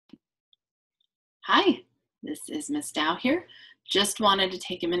Hi, this is Miss Dow here. Just wanted to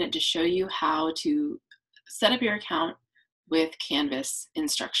take a minute to show you how to set up your account with Canvas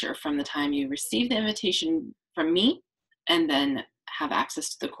Instructure from the time you receive the invitation from me and then have access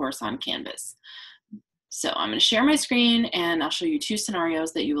to the course on Canvas. So I'm going to share my screen and I'll show you two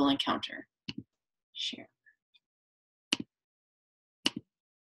scenarios that you will encounter. Share.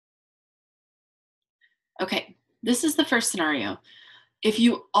 Okay, this is the first scenario. If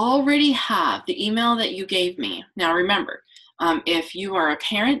you already have the email that you gave me, now remember, if you are a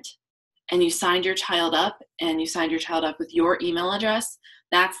parent and you signed your child up with your email address,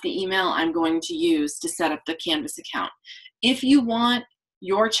 that's the email I'm going to use to set up the Canvas account. If you want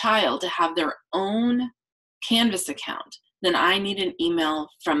your child to have their own Canvas account, then I need an email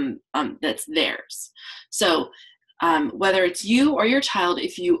from that's theirs. So whether it's you or your child,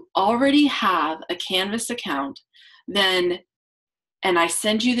 if you already have a Canvas account, then and I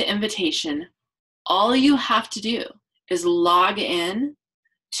send you the invitation, all you have to do is log in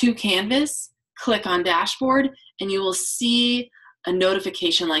to Canvas, click on Dashboard, and you will see a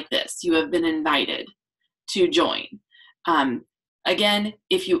notification like this. You have been invited to join. Again,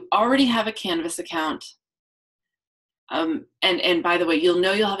 if you already have a Canvas account, and by the way, you'll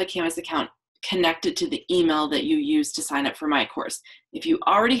know you'll have a Canvas account connected to the email that you use to sign up for my course. If you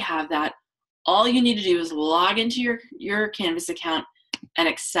already have that, all you need to do is log into your Canvas account and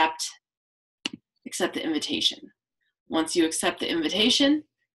accept the invitation. Once you accept the invitation,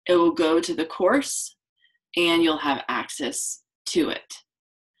 it will go to the course and you'll have access to it.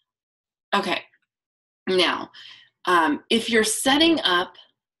 Okay, now, if you're setting up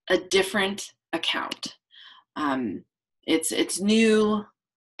a different account, it's a new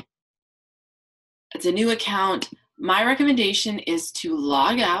account, my recommendation is to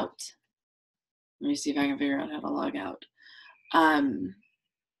log out. Let me see if I can figure out how to log out.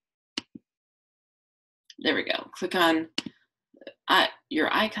 There we go. Click on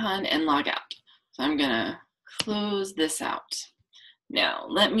your icon and log out. So I'm gonna close this out. Now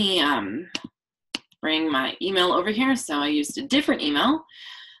let me bring my email over here. So I used a different email.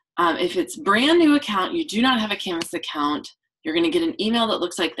 If it's brand new account, you do not have a Canvas account, you're gonna get an email that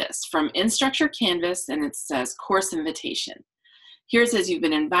looks like this from Instructure Canvas, and it says course invitation. Here it says you've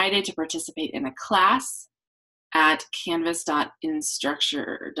been invited to participate in a class at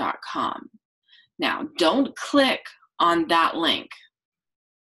canvas.instructure.com. Now, don't click on that link.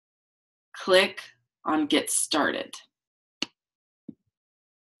 Click on Get Started.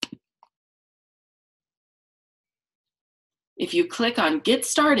 If you click on Get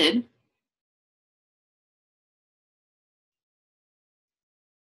Started,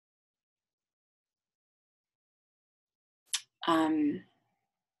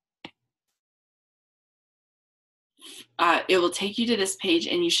 it will take you to this page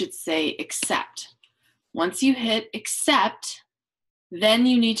and you should say accept. Once you hit accept, then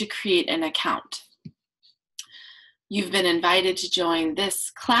you need to create an account. You've been invited to join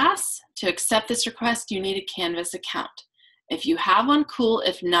this class. To accept this request, you need a Canvas account. If you have one, cool.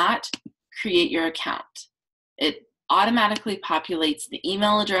 If not, create your account. It automatically populates the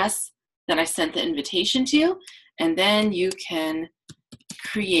email address that I sent the invitation to, and then you can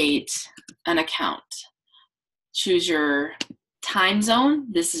create an account. Choose your time zone.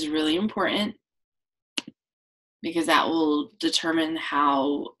 This is really important because that will determine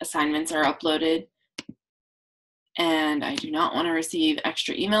how assignments are uploaded. And I do not want to receive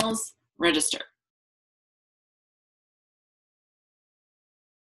extra emails. Register.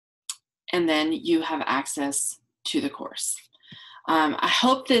 And then you have access to the course. I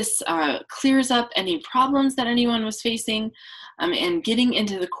hope this clears up any problems that anyone was facing in getting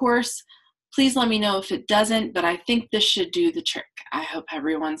into the course. Please let me know if it doesn't, but I think this should do the trick. I hope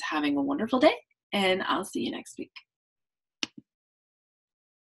everyone's having a wonderful day, and I'll see you next week.